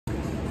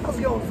How's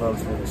it going,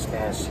 folks? Voodoo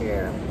Stache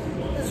here.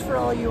 This is for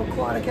all you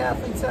aquatic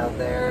athletes out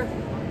there,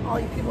 all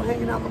you people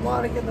hanging out in the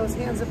water, getting those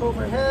hands up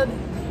overhead.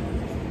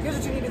 Here's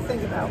what you need to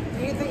think about.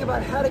 You need to think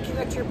about how to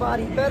connect your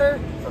body better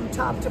from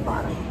top to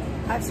bottom.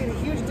 I've seen a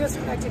huge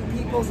disconnect in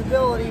people's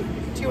ability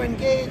to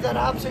engage that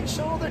opposite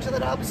shoulder to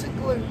that opposite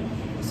glute.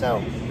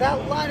 So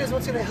that line is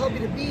what's going to help you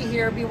to be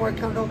here, be more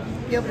comfortable,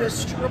 be able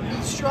to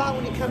be strong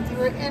when you come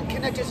through it, and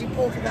connect as you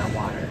pull through that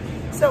water.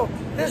 So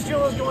this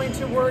drill is going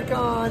to work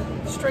on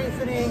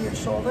strengthening your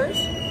shoulders,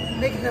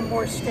 making them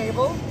more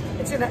stable.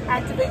 It's going to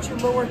activate your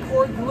lower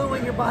core,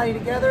 gluing your body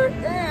together,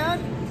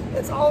 and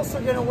it's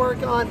also going to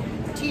work on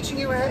teaching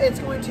you, it's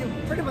going to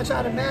pretty much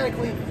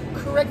automatically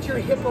correct your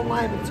hip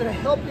alignment. It's going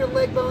to help your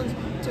leg bones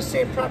to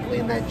stay properly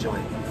in that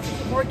joint.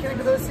 The more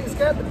connected those things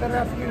get, the better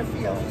off you're going to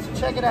feel.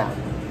 So check it out.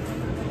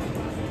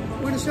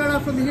 We're going to start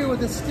off from here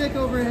with a stick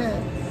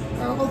overhead,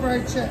 or over our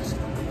chest.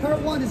 Part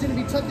one is going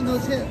to be tucking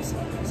those hips.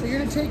 So you're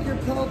going to take your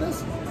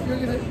pelvis, you're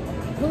going to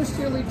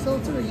posteriorly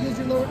tilt it or use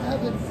your lower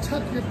abdomen,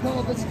 tuck your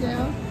pelvis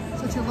down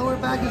so that your lower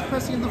back is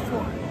pressing in the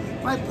floor.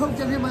 If I poke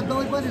down here my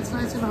belly button, it's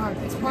nice and hard.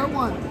 That's part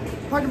one.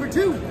 Part number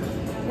two,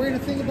 we're going to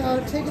think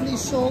about taking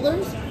these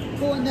shoulders,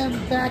 pulling them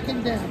back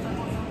and down.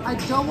 I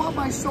don't want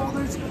my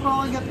shoulders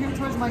crawling up here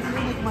towards my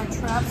ear, making my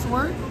traps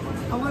work.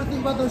 I want to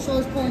think about those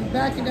shoulders pulling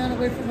back and down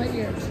away from my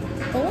ears.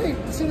 But wait,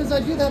 as soon as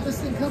I do that,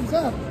 this thing comes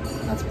up.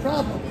 That's a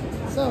problem.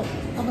 So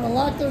I'm going to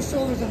lock those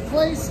shoulders in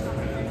place,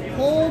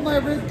 hold my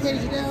rib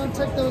cage down,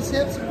 tuck those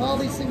hips, and all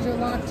these things are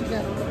locked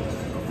together.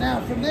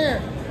 Now from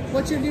there,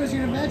 what you're going to do is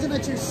you're going to imagine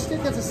that your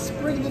stick has a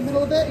spring in the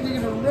middle of it, and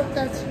you're going to rip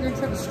that, you're going to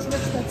try to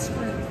stretch that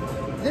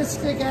spring. This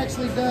stick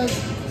actually does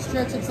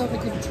stretch itself.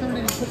 It can turn it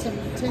and put some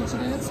tension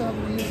in it, so I'm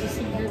going to use this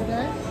thing here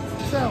today.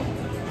 So,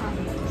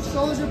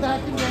 shoulders are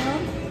back and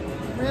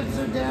down, ribs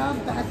are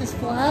down, back is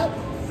flat.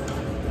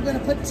 I'm going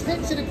to put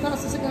tension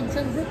across the stick. I'm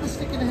trying to rip the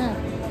stick in half.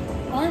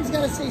 Arms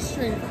got to stay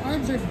straight. If the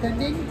arms are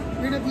bending,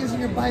 you're going to be using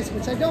your bicep,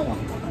 which I don't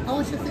want. I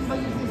want you to think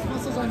about using these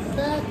muscles on your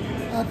back.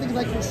 Think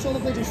like your shoulder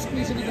blades are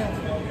squeezing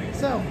together.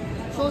 So,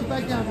 shoulders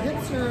back down,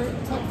 hips are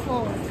tucked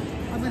forward.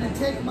 I'm going to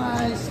take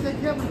my stick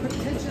here, I'm going to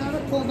put tension on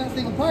it, pulling that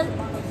thing apart.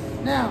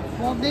 Now,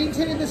 while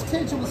maintaining this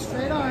tension with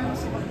straight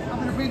arms, I'm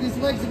going to bring these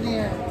legs in the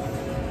air.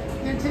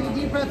 You're going to take a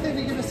deep breath in,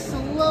 you're going to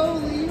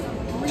slowly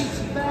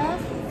reach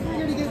back,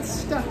 you're going to get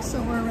stuck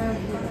somewhere around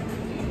here.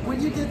 When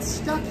you get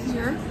stuck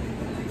here,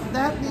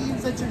 that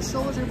means that your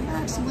shoulders are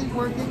maximally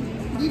working.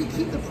 You need to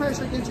keep the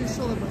pressure against your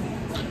shoulder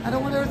blade. I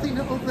don't want everything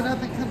to open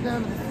up and come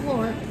down to the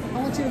floor.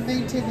 I want you to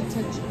maintain the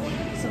tension.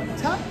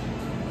 So tuck,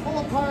 pull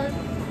apart,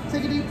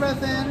 take a deep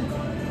breath in.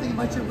 Think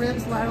about your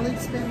ribs laterally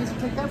expanding as you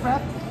take that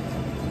breath.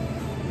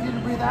 You're going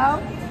to breathe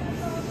out.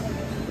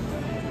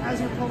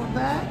 As you're pulling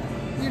back,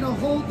 you're going to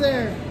hold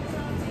there.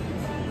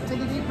 Take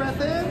a deep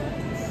breath in.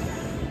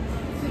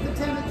 Keep the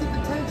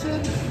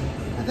tension,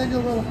 and then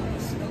you'll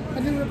relax.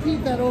 And then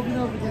repeat that over and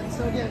over again.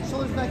 So again,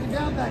 shoulders back and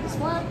down, back is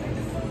flat.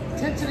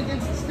 Tension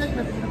against the stick,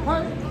 ripping it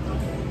apart.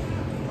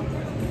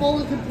 Full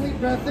and complete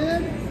breath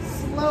in.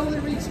 Slowly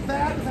reach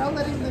back without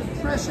letting the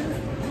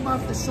pressure come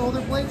off the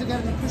shoulder blades. You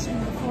got to be pushing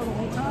to the floor the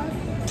whole time.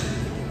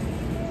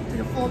 Take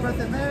a full breath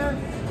in there.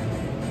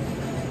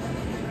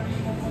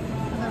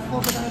 And then full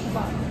breath out at the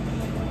bottom.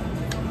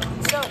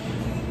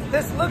 So,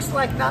 this looks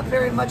like not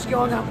very much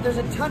going on, but there's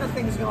a ton of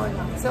things going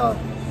on. So,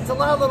 it's a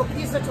lot of little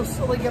pieces that you'll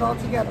slowly get all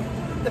together.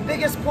 The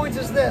biggest point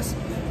is this.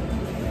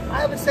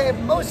 I would say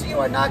most of you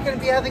are not going to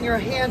be having your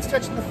hands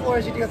touching the floor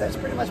as you do this.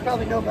 Pretty much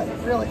probably nobody,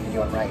 really, if you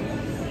do it right.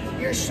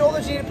 Your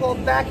shoulders need to pull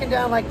back and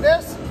down like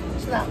this,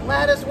 so that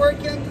lat is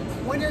working.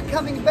 When you're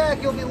coming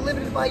back, you'll be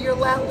limited by your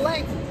lat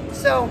length.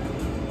 So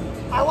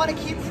I want to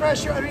keep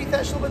pressure underneath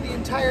that shoulder the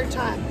entire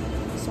time.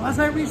 So as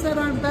I reach that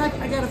arm back,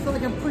 I got to feel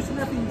like I'm pushing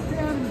that thing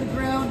down into the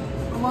ground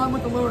along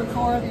with the lower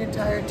core the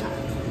entire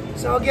time.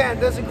 So again,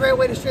 this is a great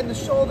way to straighten the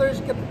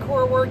shoulders, get the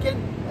core working,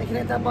 and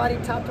connect that body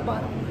top to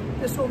bottom.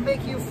 This will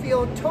make you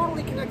feel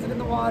totally connected in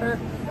the water,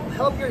 it'll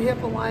help your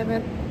hip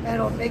alignment, and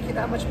it'll make you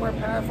that much more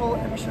powerful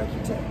every stroke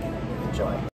you take. Enjoy.